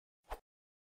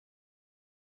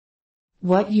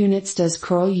What units does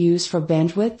curl use for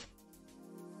bandwidth?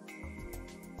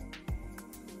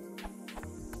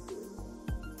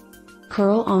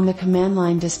 Curl on the command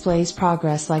line displays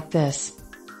progress like this.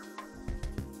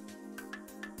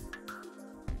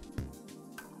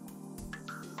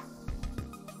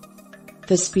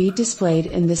 The speed displayed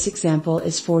in this example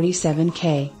is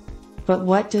 47K. But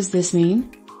what does this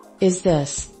mean? Is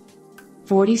this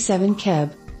 47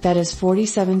 kb, that is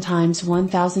 47 times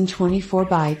 1024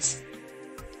 bytes,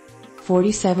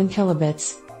 47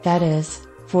 kilobits, that is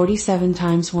 47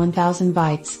 times 1000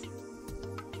 bytes,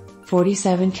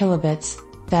 47 kilobits,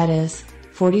 that is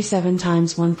 47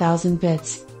 times 1000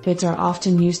 bits. Bits are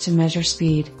often used to measure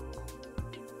speed.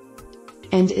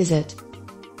 And is it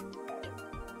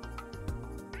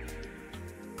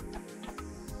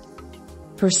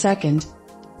per second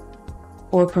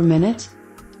or per minute?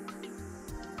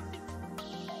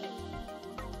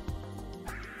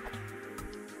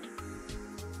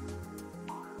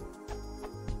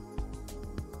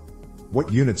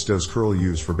 What units does curl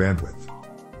use for bandwidth?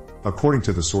 According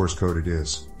to the source code it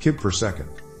is kb per second.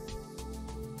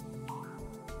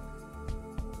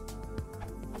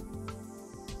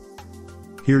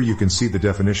 Here you can see the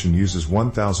definition uses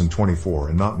 1024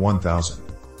 and not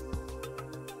 1000.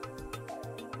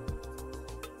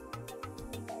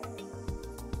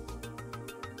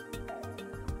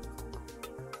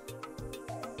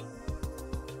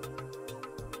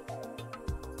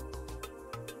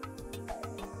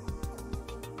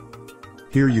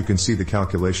 Here you can see the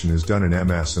calculation is done in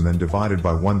ms and then divided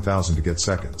by 1000 to get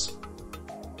seconds.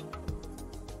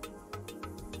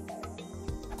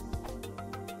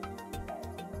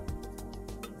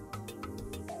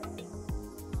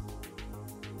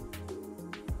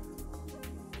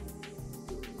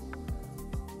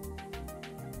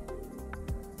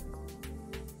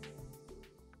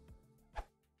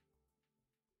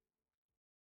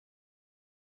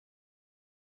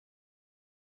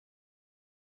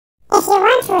 If you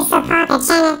want to support the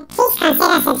channel, please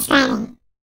consider subscribing.